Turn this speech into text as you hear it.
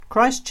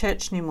Christ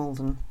Church, New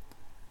Malden,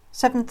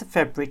 7th of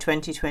February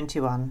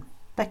 2021.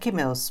 Becky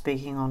Mills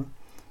speaking on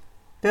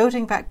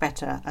Building Back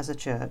Better as a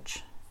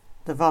Church,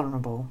 The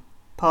Vulnerable,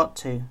 Part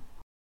 2.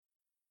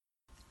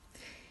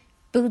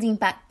 Building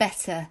back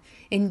better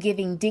in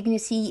giving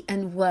dignity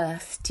and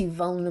worth to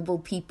vulnerable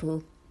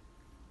people.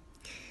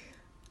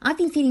 I've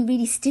been feeling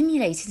really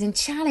stimulated and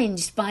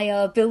challenged by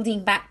our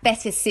Building Back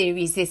Better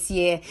series this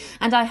year,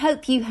 and I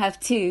hope you have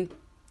too.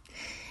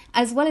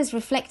 As well as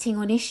reflecting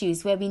on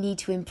issues where we need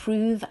to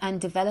improve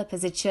and develop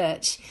as a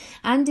church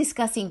and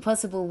discussing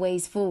possible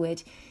ways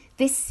forward,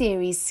 this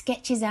series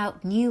sketches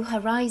out new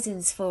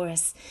horizons for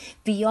us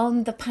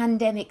beyond the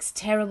pandemic's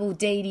terrible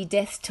daily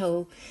death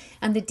toll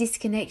and the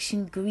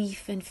disconnection,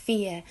 grief and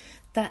fear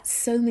that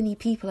so many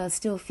people are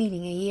still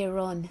feeling a year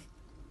on.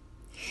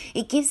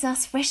 It gives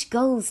us fresh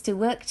goals to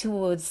work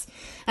towards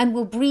and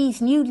will breathe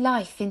new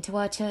life into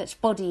our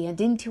church body and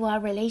into our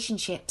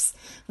relationships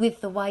with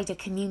the wider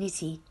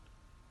community.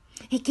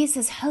 It gives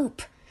us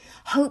hope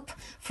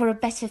for a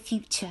better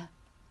future.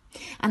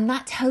 And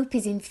that hope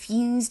is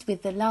infused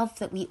with the love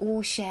that we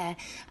all share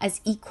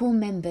as equal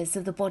members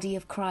of the body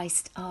of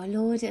Christ, our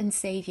Lord and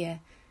Saviour,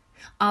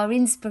 our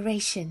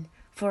inspiration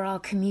for our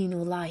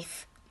communal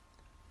life.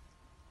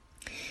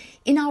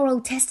 In our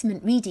Old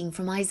Testament reading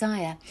from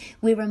Isaiah,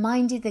 we're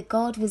reminded that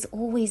God was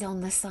always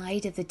on the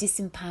side of the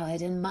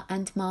disempowered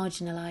and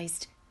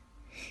marginalised.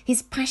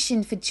 His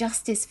passion for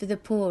justice for the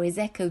poor is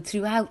echoed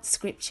throughout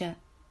Scripture.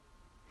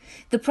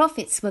 The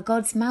prophets were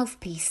God's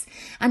mouthpiece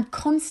and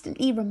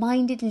constantly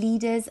reminded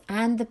leaders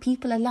and the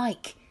people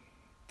alike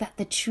that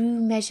the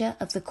true measure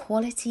of the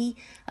quality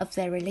of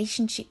their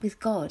relationship with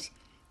God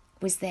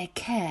was their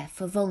care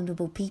for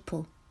vulnerable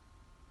people.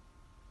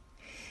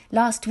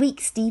 Last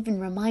week, Stephen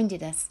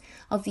reminded us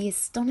of the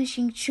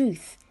astonishing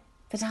truth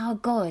that our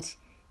God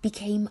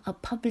became a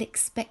public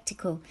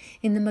spectacle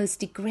in the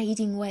most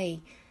degrading way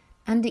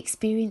and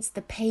experienced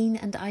the pain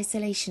and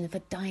isolation of a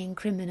dying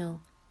criminal.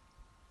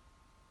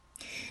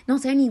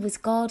 Not only was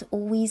God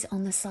always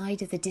on the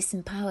side of the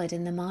disempowered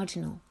and the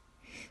marginal,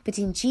 but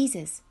in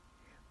Jesus,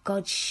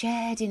 God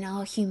shared in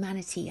our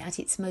humanity at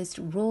its most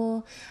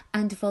raw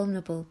and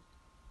vulnerable.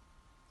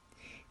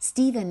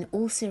 Stephen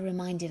also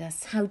reminded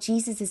us how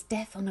Jesus'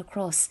 death on a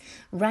cross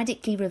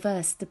radically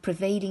reversed the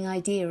prevailing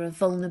idea of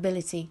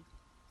vulnerability.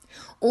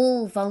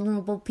 All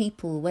vulnerable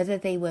people, whether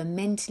they were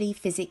mentally,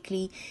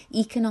 physically,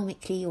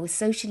 economically or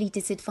socially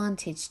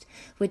disadvantaged,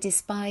 were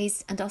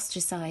despised and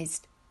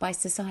ostracised by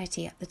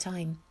society at the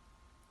time.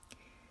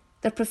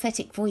 The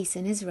prophetic voice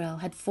in Israel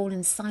had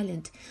fallen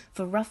silent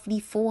for roughly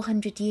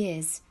 400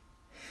 years,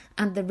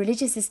 and the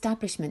religious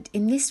establishment,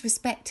 in this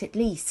respect at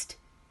least,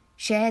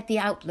 shared the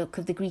outlook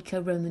of the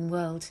Greco-Roman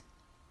world.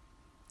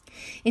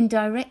 In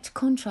direct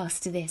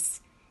contrast to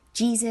this,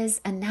 Jesus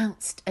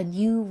announced a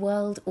new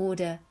world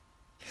order,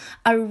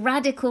 a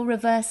radical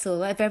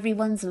reversal of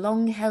everyone's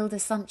long-held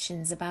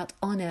assumptions about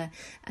honour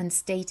and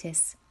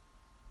status.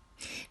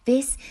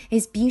 This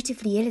is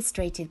beautifully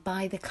illustrated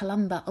by the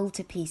Columba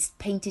altarpiece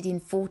painted in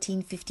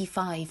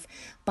 1455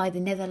 by the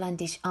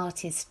Netherlandish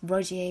artist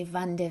Rogier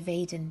van der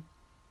Weyden.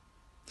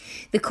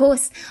 The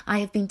course I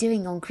have been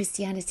doing on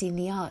Christianity in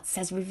the arts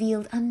has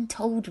revealed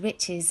untold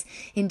riches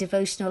in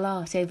devotional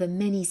art over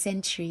many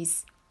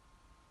centuries.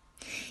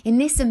 In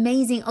this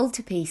amazing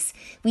altarpiece,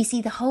 we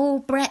see the whole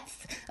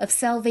breadth of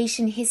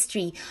salvation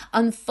history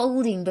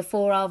unfolding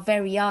before our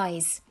very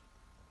eyes.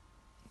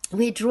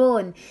 We're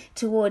drawn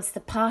towards the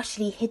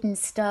partially hidden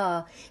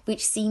star,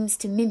 which seems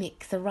to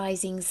mimic the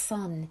rising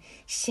sun,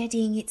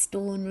 shedding its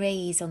dawn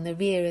rays on the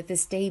rear of the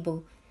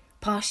stable,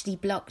 partially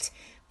blocked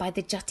by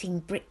the jutting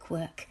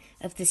brickwork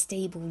of the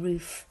stable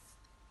roof.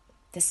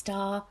 The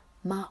star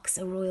marks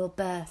a royal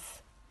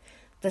birth.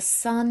 The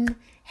sun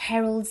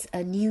heralds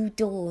a new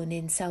dawn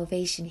in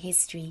salvation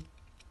history.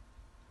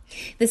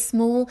 The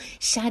small,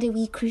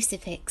 shadowy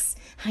crucifix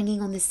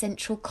hanging on the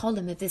central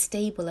column of the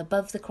stable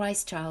above the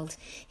Christ child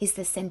is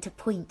the centre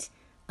point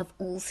of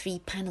all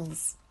three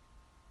panels.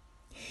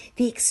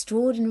 The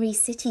extraordinary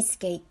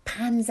cityscape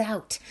pans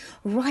out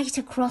right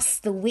across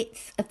the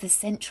width of the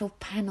central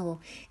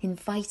panel,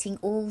 inviting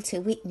all to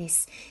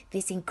witness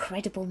this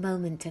incredible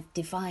moment of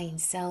divine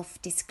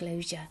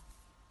self-disclosure.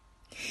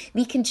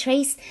 We can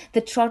trace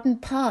the trodden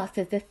path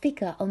of the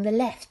figure on the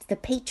left, the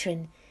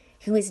patron,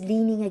 who is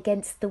leaning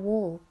against the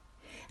wall,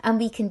 and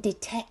we can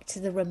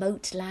detect the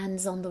remote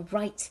lands on the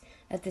right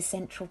of the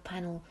central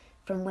panel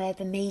from where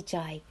the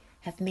Magi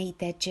have made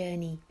their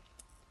journey.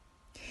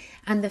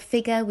 And the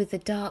figure with the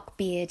dark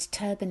beard,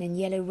 turban and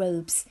yellow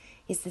robes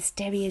is the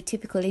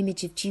stereotypical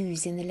image of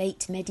Jews in the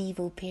late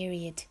medieval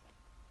period.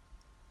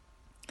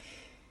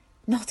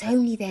 Not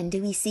only then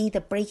do we see the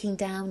breaking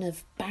down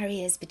of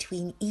barriers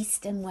between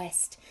East and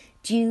West,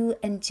 Jew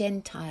and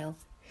Gentile,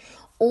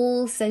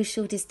 all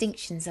social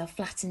distinctions are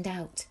flattened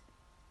out.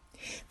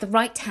 The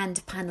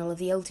right-hand panel of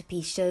the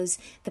altarpiece shows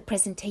the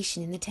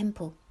presentation in the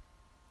temple.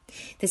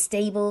 The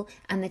stable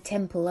and the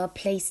temple are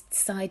placed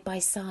side by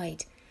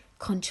side,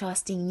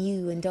 contrasting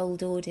new and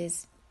old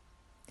orders.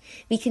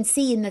 We can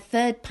see in the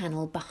third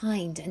panel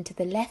behind and to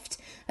the left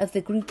of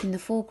the group in the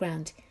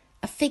foreground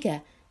a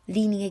figure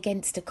leaning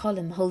against a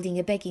column holding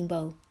a begging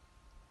bowl.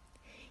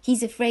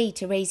 He's afraid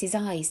to raise his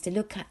eyes to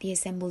look at the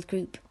assembled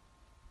group.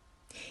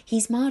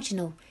 He's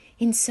marginal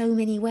in so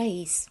many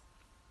ways.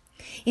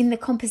 In the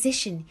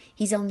composition,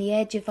 he's on the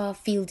edge of our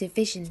field of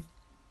vision.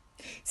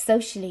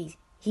 Socially,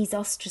 he's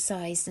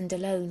ostracised and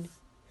alone.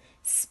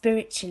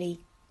 Spiritually,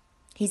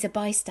 he's a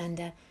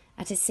bystander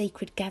at a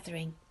sacred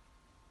gathering.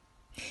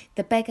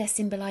 The beggar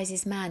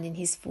symbolises man in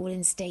his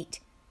fallen state,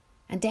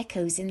 and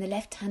echoes in the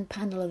left-hand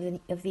panel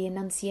of the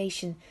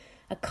Annunciation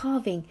a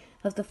carving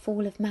of the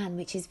fall of man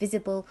which is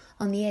visible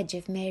on the edge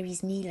of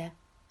Mary's kneeler.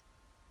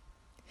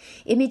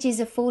 Images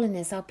of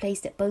fallenness are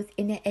placed at both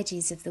inner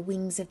edges of the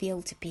wings of the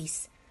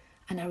altarpiece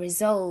and are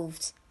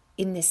resolved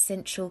in the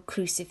central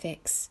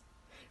crucifix.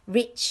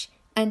 Rich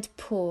and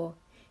poor,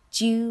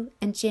 Jew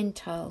and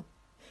Gentile,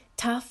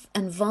 tough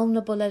and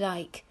vulnerable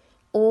alike,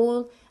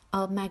 all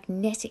are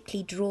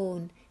magnetically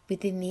drawn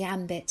within the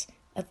ambit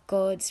of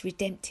God's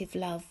redemptive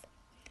love,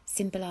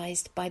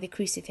 symbolised by the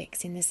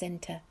crucifix in the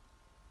centre.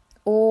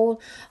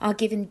 All are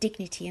given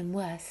dignity and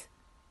worth.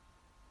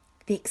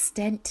 The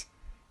extent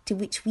to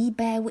which we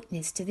bear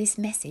witness to this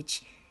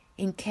message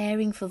in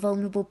caring for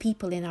vulnerable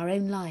people in our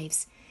own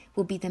lives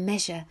will be the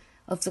measure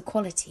of the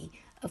quality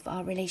of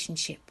our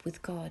relationship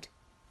with God.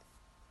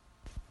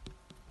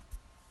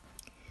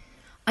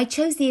 I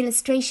chose the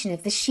illustration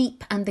of the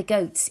sheep and the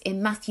goats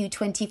in Matthew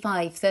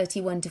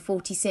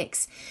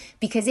 25:31-46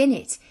 because in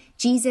it,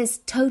 Jesus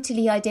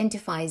totally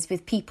identifies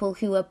with people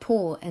who are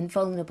poor and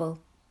vulnerable.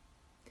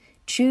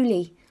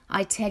 Truly,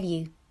 I tell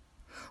you,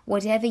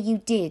 whatever you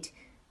did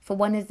for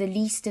one of the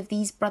least of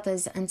these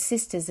brothers and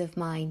sisters of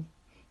mine,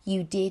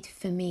 you did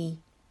for me.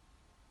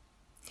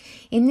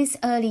 In this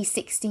early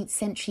 16th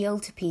century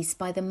altarpiece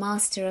by the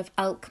master of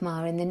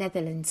Alkmaar in the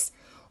Netherlands,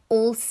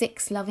 all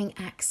 6 loving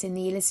acts in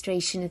the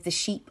illustration of the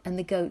sheep and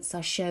the goats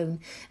are shown,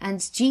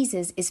 and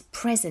Jesus is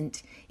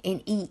present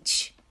in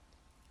each.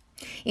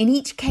 In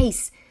each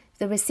case,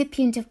 the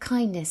recipient of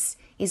kindness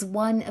is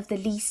one of the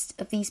least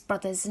of these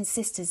brothers and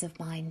sisters of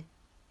mine.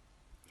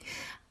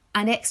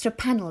 An extra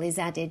panel is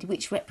added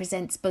which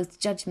represents both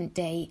Judgment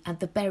Day and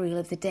the burial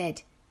of the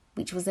dead,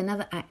 which was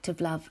another act of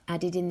love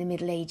added in the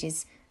Middle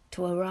Ages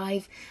to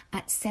arrive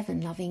at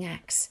 7 loving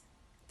acts,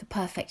 the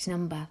perfect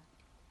number.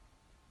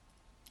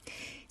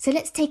 So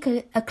let's take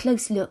a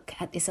close look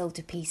at this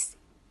altarpiece.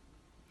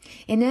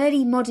 In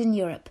early modern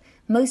Europe,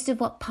 most of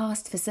what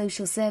passed for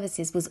social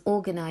services was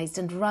organised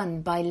and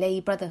run by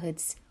lay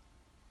brotherhoods.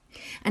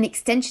 An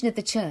extension of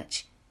the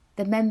church,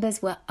 the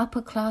members were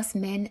upper-class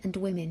men and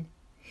women.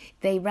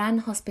 They ran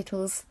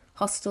hospitals,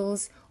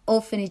 hostels,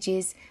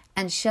 orphanages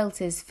and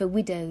shelters for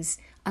widows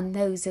and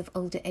those of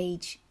older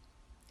age.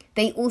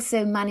 They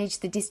also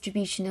managed the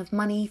distribution of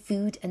money,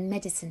 food and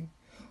medicine,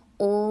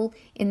 all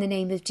in the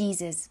name of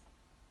Jesus.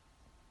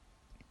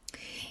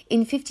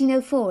 In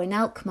 1504 in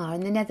Alkmaar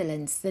in the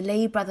Netherlands, the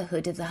lay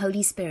brotherhood of the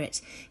Holy Spirit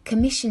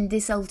commissioned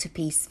this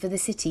altarpiece for the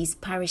city's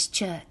parish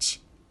church.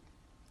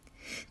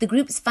 The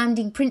group's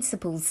founding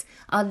principles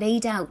are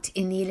laid out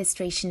in the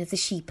illustration of the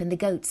sheep and the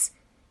goats,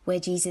 where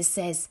Jesus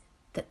says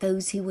that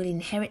those who will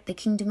inherit the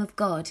kingdom of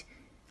God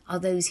are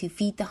those who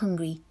feed the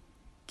hungry,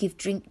 give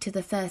drink to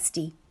the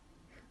thirsty,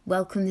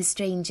 welcome the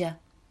stranger,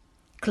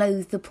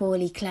 clothe the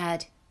poorly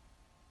clad,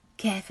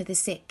 care for the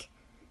sick,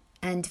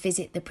 and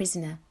visit the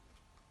prisoner.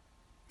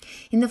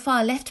 In the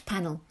far left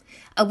panel,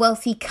 a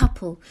wealthy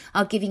couple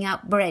are giving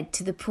out bread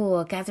to the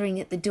poor gathering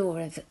at the door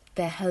of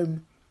their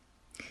home.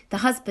 The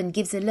husband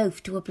gives a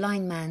loaf to a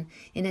blind man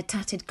in a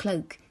tattered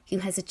cloak who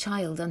has a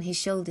child on his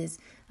shoulders,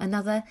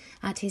 another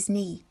at his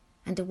knee,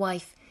 and a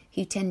wife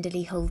who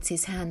tenderly holds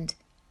his hand.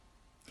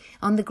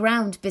 On the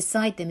ground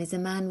beside them is a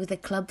man with a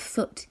club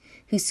foot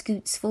who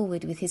scoots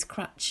forward with his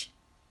crutch.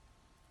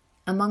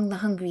 Among the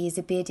hungry is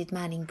a bearded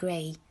man in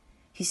grey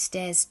who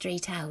stares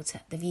straight out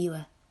at the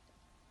viewer.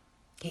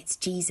 It's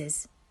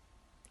Jesus.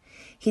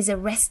 His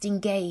arresting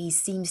gaze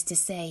seems to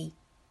say,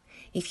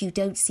 if you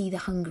don't see the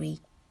hungry,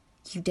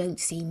 you don't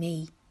see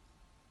me.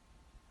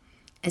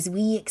 As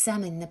we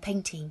examine the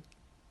painting,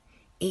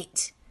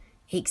 it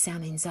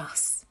examines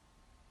us.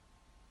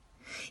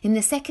 In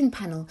the second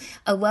panel,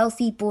 a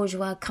wealthy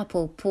bourgeois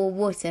couple pour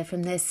water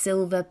from their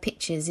silver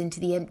pitchers into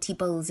the empty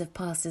bowls of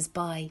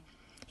passers-by,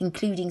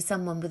 including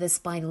someone with a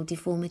spinal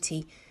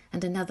deformity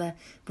and another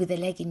with a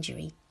leg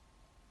injury.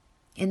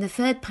 In the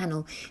third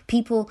panel,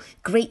 people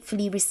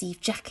gratefully receive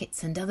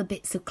jackets and other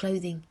bits of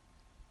clothing.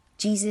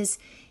 Jesus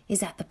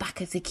is at the back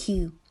of the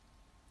queue,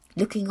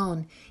 looking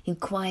on in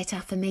quiet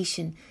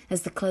affirmation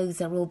as the clothes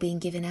are all being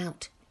given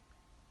out.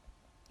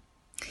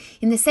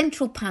 In the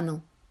central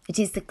panel, it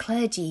is the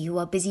clergy who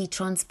are busy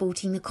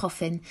transporting the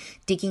coffin,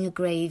 digging a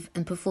grave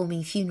and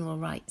performing funeral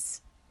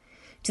rites.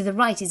 To the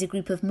right is a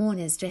group of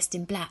mourners dressed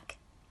in black.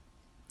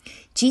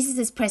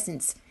 Jesus'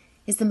 presence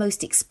is the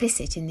most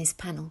explicit in this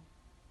panel.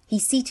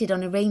 He's seated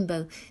on a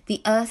rainbow,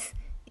 the earth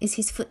is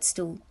his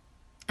footstool,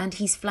 and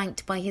he's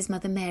flanked by his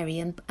mother Mary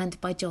and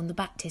by John the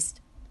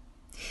Baptist.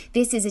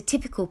 This is a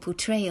typical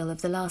portrayal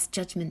of the Last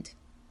Judgment.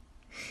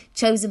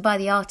 chosen by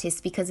the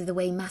artist because of the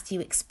way Matthew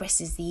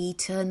expresses the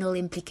eternal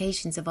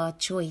implications of our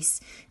choice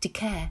to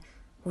care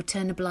or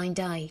turn a blind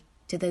eye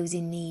to those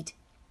in need.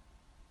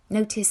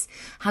 Notice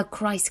how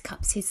Christ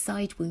cups his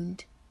side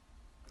wound.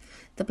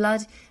 The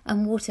blood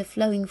and water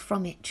flowing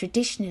from it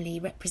traditionally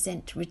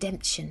represent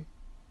redemption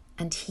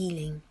and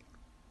healing.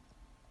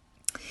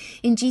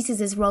 In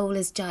Jesus' role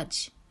as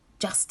judge,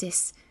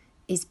 justice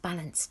is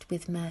balanced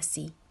with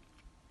mercy.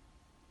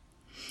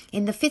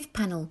 In the 5th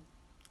panel,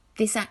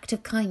 this act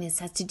of kindness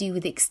has to do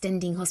with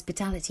extending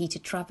hospitality to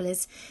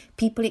travellers,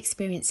 people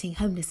experiencing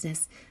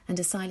homelessness and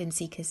asylum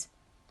seekers.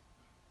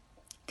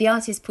 The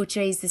artist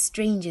portrays the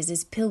strangers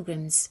as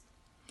pilgrims,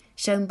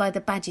 shown by the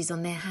badges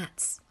on their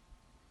hats.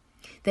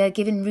 They are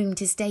given room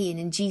to stay in,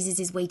 and Jesus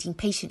is waiting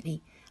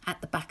patiently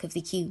at the back of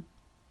the queue.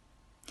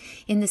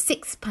 In the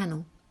 6th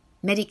panel,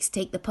 medics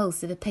take the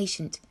pulse of a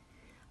patient,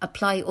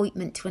 apply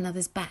ointment to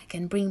another's back,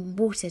 and bring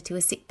water to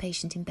a sick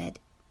patient in bed.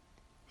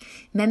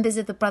 Members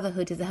of the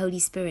Brotherhood of the Holy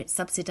Spirit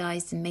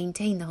subsidised and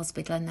maintained the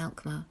hospital in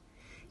Alkmaar,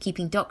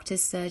 keeping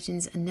doctors,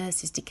 surgeons and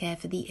nurses to care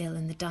for the ill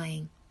and the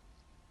dying.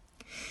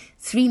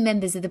 3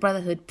 members of the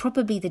Brotherhood,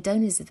 probably the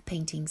donors of the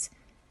paintings,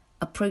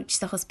 approached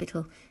the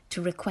hospital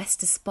to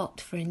request a spot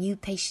for a new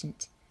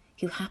patient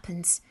who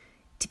happens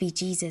to be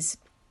Jesus.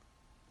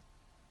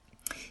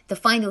 The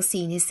final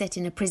scene is set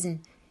in a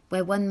prison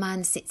where one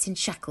man sits in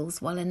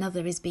shackles while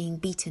another is being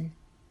beaten.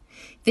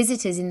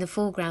 Visitors in the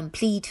foreground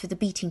plead for the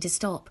beating to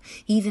stop,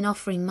 even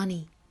offering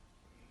money.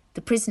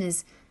 The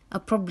prisoners are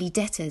probably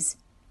debtors,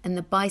 and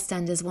the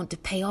bystanders want to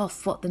pay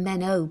off what the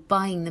men owe,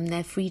 buying them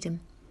their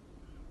freedom.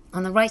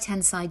 On the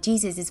right-hand side,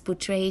 Jesus is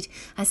portrayed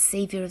as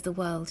Saviour of the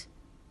world.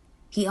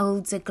 He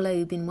holds a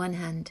globe in one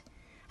hand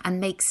and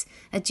makes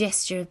a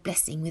gesture of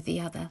blessing with the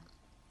other.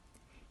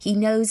 He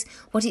knows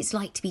what it's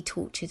like to be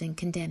tortured and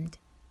condemned.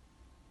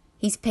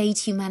 He's paid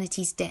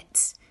humanity's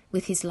debts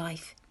with his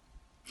life.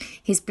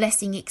 His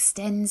blessing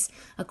extends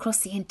across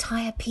the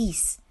entire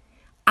piece,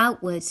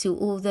 outward to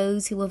all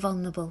those who are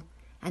vulnerable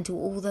and to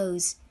all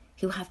those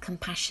who have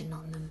compassion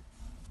on them.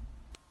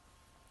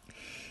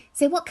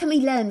 So what can we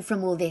learn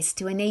from all this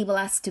to enable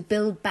us to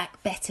build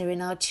back better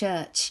in our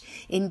church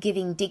in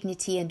giving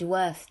dignity and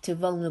worth to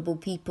vulnerable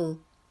people?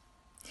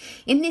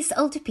 In this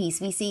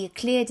altarpiece, we see a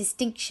clear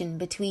distinction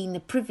between the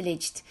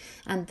privileged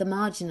and the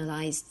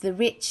marginalised, the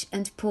rich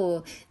and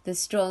poor, the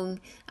strong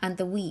and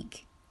the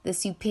weak, the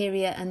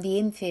superior and the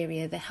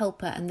inferior, the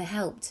helper and the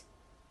helped.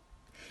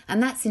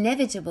 And that's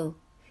inevitable,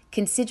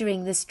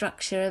 considering the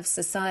structure of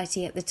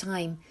society at the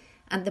time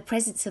and the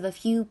presence of a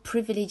few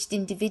privileged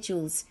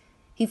individuals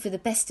who, for the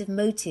best of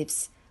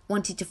motives,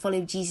 wanted to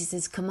follow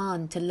Jesus'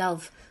 command to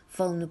love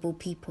vulnerable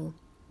people.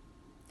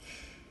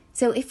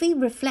 So if we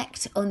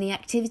reflect on the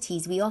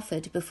activities we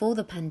offered before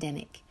the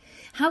pandemic,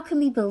 how can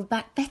we build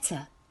back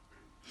better?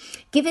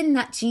 Given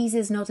that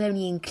Jesus not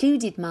only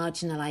included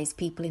marginalised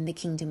people in the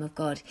kingdom of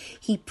God,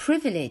 he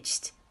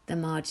privileged the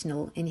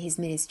marginal in his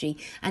ministry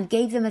and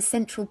gave them a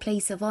central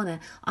place of honour,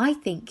 I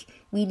think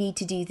we need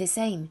to do the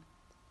same.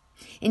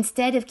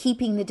 Instead of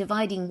keeping the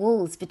dividing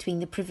walls between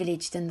the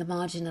privileged and the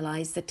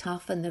marginalised, the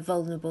tough and the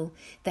vulnerable,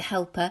 the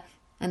helper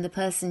and the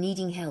person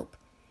needing help,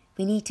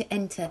 we need to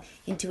enter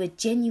into a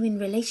genuine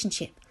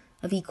relationship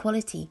of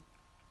equality.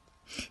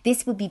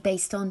 This will be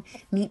based on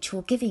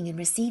mutual giving and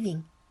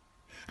receiving,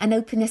 an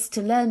openness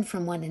to learn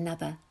from one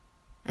another,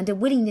 and a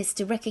willingness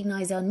to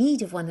recognise our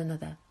need of one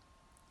another.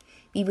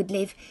 We would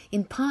live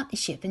in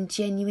partnership and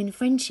genuine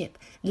friendship,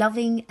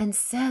 loving and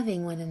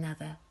serving one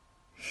another.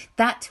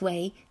 That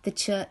way, the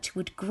church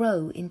would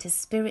grow into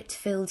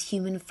spirit-filled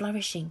human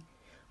flourishing,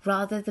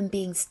 rather than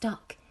being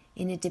stuck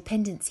in a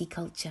dependency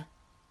culture.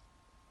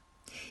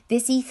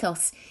 This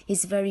ethos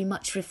is very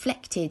much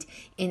reflected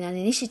in an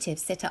initiative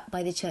set up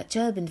by the Church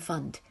Urban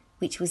Fund,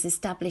 which was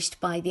established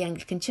by the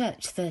Anglican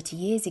Church 30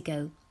 years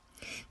ago.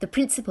 The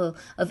principle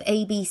of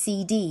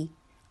ABCD,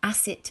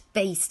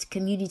 asset-based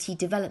community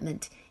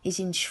development, is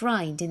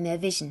enshrined in their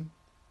vision.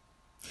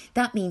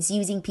 That means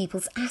using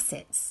people's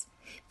assets,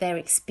 their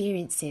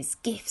experiences,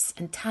 gifts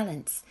and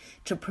talents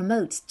to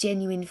promote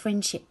genuine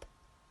friendship.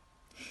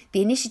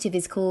 The initiative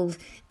is called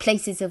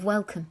Places of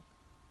Welcome.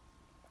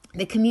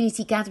 The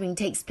community gathering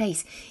takes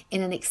place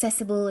in an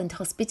accessible and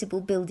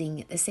hospitable building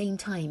at the same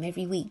time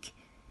every week.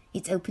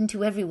 It's open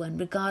to everyone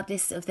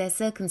regardless of their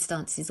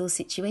circumstances or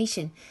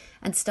situation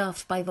and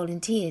staffed by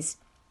volunteers.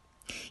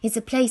 It's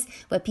a place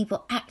where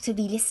people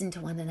actively listen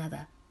to one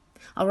another,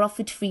 are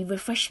offered free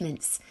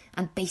refreshments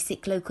and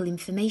basic local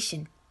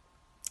information.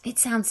 It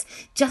sounds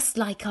just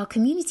like our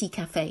community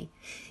cafe,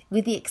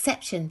 with the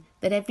exception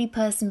that every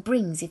person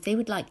brings, if they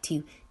would like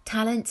to,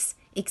 talents,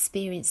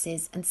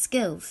 experiences and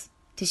skills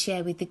to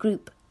share with the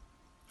group.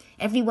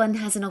 Everyone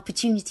has an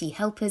opportunity,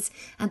 helpers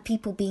and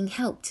people being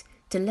helped,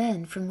 to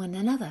learn from one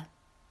another.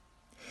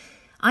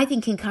 I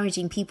think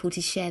encouraging people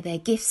to share their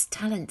gifts,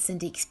 talents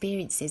and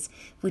experiences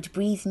would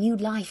breathe new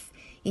life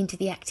into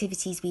the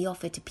activities we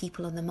offer to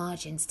people on the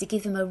margins, to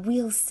give them a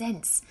real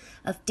sense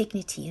of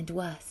dignity and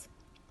worth.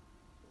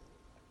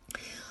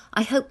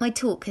 I hope my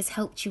talk has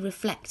helped you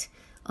reflect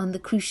on the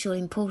crucial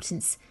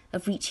importance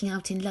of reaching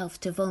out in love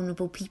to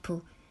vulnerable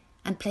people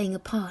and playing a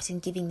part in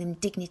giving them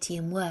dignity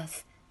and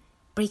worth,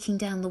 breaking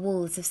down the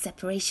walls of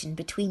separation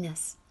between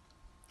us.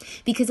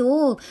 Because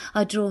all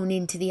are drawn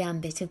into the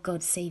ambit of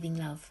God's saving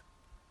love.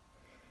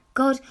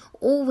 God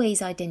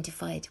always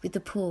identified with the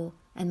poor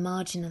and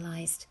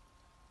marginalised.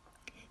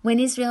 When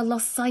Israel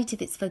lost sight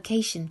of its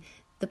vocation,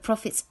 the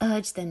prophets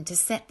urged them to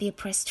set the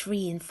oppressed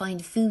free and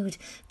find food,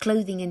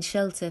 clothing and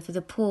shelter for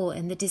the poor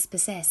and the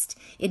dispossessed,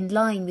 in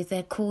line with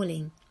their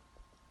calling.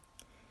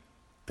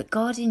 But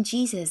God in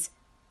Jesus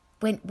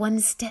went one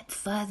step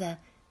further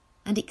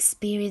and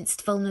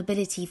experienced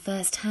vulnerability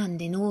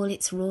firsthand in all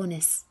its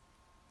rawness.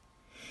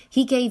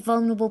 He gave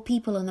vulnerable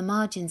people on the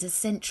margins a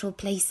central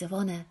place of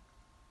honour.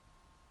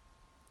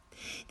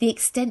 The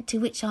extent to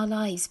which our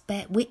lives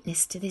bear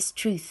witness to this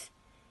truth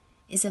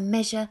is a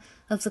measure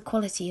of the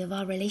quality of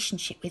our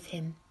relationship with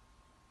him.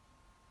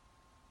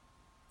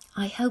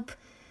 I hope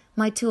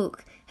my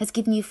talk has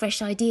given you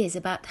fresh ideas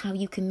about how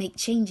you can make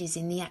changes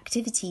in the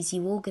activities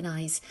you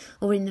organise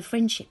or in the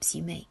friendships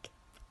you make.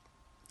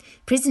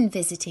 Prison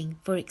visiting,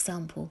 for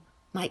example,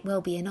 might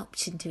well be an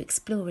option to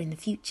explore in the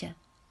future.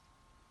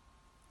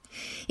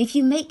 If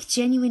you make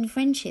genuine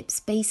friendships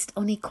based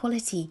on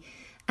equality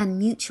and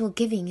mutual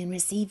giving and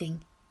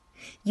receiving,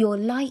 your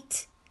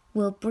light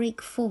will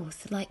break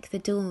forth like the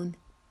dawn.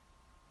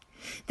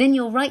 Then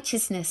your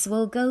righteousness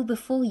will go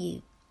before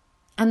you,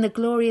 and the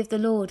glory of the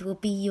Lord will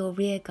be your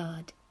rear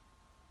guard.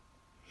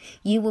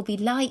 You will be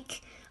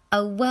like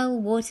a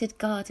well-watered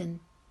garden,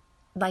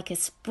 like a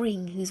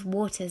spring whose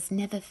waters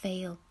never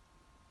fail.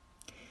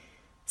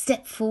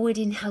 Step forward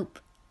in hope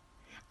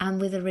and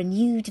with a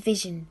renewed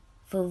vision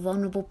for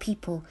vulnerable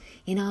people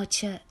in our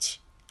church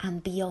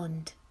and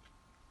beyond.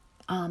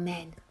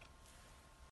 Amen.